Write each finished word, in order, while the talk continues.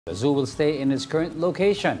The zoo will stay in its current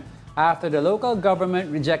location after the local government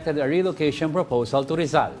rejected a relocation proposal to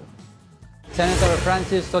Rizal. Senator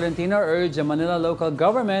Francis Tolentino urged the Manila local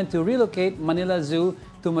government to relocate Manila Zoo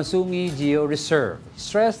to Masungi Georeserve. He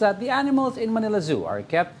stressed that the animals in Manila Zoo are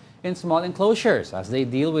kept in small enclosures as they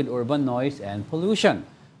deal with urban noise and pollution.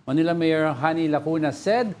 Manila Mayor Honey Lacuna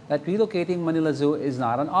said that relocating Manila Zoo is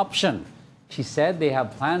not an option. She said they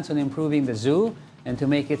have plans on improving the zoo and to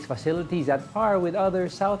make its facilities at par with other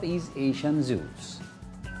Southeast Asian zoos.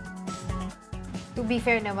 To be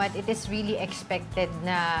fair naman, it is really expected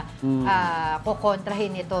na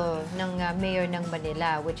kukontrahin ito ng mayor ng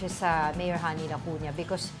Manila, which is Mayor Honey Lacuna,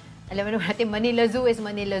 because alam mo naman natin, Manila Zoo is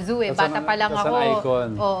Manila Zoo eh. Bata pa lang ako. Icon.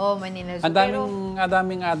 Oo, Manila Zoo. Ang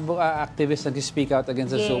daming activists nag-speak out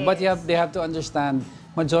against the zoo. But they have to understand,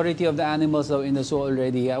 majority of the animals though in the zoo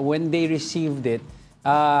already, when they received it,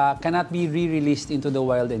 cannot be re-released into the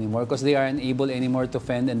wild anymore because they are unable anymore to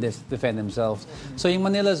fend and defend themselves. So yung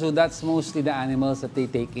Manila Zoo, that's mostly the animals that they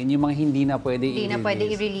take in, yung mga hindi na pwede i-release. Hindi na pwede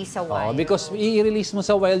i-release sa wild. Because i-release mo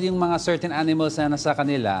sa wild yung mga certain animals na nasa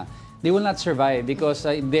kanila, they will not survive because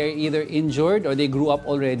they're either injured or they grew up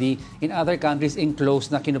already in other countries enclosed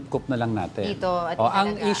na kinupkup na lang natin. Dito, at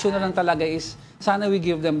ang issue na lang talaga is sana we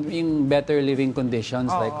give them in better living conditions,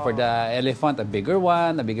 like for the elephant, a bigger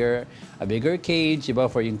one, a bigger cage, iba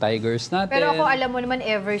for yung tigers natin. Pero ako alam mo naman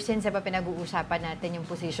ever since pinag-uusapan natin yung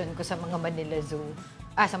position ko sa mga Manila Zoo,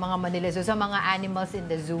 sa mga animals in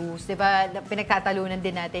the zoos, 'di ba? Pinagtatalunan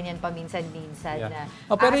din natin yan paminsan-minsan na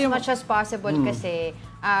as much as possible kasi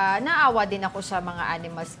naawa din ako sa mga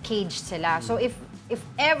animals caged sila. So if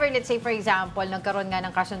ever, let's say for example, nagkaroon nga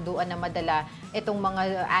ng kasunduan na madala itong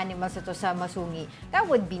mga animals ito sa Masungi, that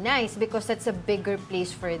would be nice because that's a bigger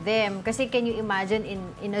place for them. Kasi can you imagine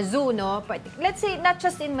in a zoo, no? Let's say not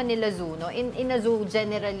just in Manila Zoo, no? In a zoo,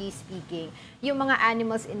 generally speaking, yung mga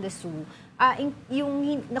animals in the zoo,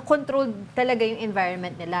 yung na-control talaga yung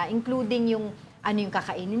environment nila, including yung ano yung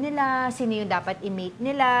kakainin nila, sino yung dapat i-mate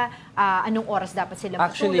nila, anong oras dapat sila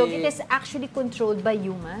matulog. It is actually controlled by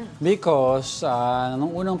human. Because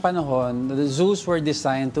nung unang panahon, the zoos were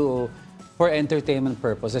designed for entertainment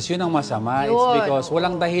purposes. Yun ang masama. It's because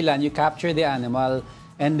walang dahilan, you capture the animal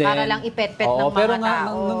and then... Para lang ipet-pet ng mga pero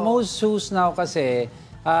tao. Most zoos now kasi,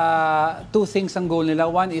 two things ang goal nila.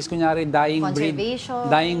 One is, kunyari,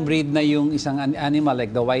 dying breed na yung isang animal,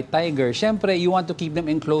 like the white tiger. Siyempre, you want to keep them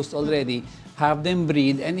enclosed already, have them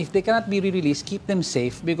breed, and if they cannot be re-released, keep them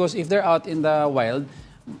safe. Because if they're out in the wild,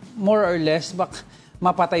 more or less,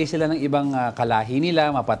 mapatay sila ng ibang kalahi nila,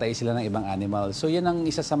 mapatay sila ng ibang animal. So, yan ang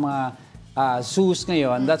isa sa mga zoos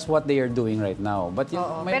ngayon. That's what they are doing right now. But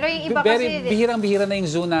pero yung iba kasi... Bihirang-bihira na yung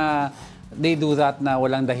zoo na they do that na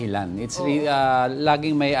walang dahilan. It's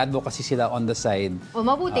laging may advocacy sila on the side.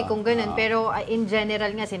 Mabuti kung ganun. Pero in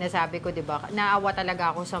general nga, sinasabi ko, di ba, naawa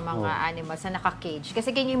talaga ako sa mga animals na naka-cage.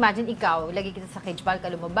 Kasi can you imagine, ikaw, lagi kita sa cage, bawal ka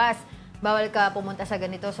lumabas, bawal ka pumunta sa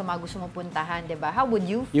ganito sa mga gusto mong puntahan, di ba? How would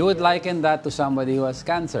you feel? You would liken that to somebody who has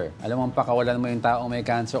cancer. Alam mo, pakawalan mo yung taong may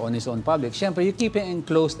cancer on his own public. Siyempre, you keep him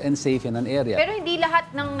enclosed and safe in an area. Pero hindi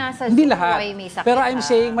lahat ng nasa zoo ay may sakit. Pero I'm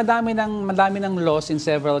saying, madami ng laws in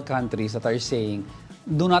several countries that are saying,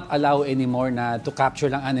 do not allow anymore na to capture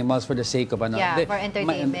lang animals for the sake of for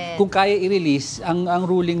entertainment. Kung kaya i-release, ang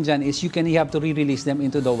ruling dyan is you have to re-release them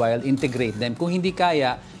into the wild, integrate them. Kung hindi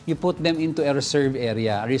kaya, you put them into a reserve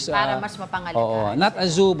area. Para mas mapangalagaan. Not a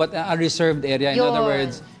zoo, but a reserved area. In other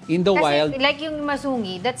words, in the wild. Kasi like yung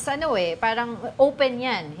Masungi, that's parang open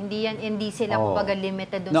yan. Hindi sila kumbaga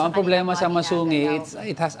limited doon sa ang problema sa Masungi,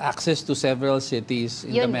 it has access to several cities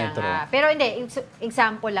in the metro. Pero hindi,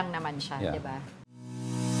 example lang naman siya, di ba?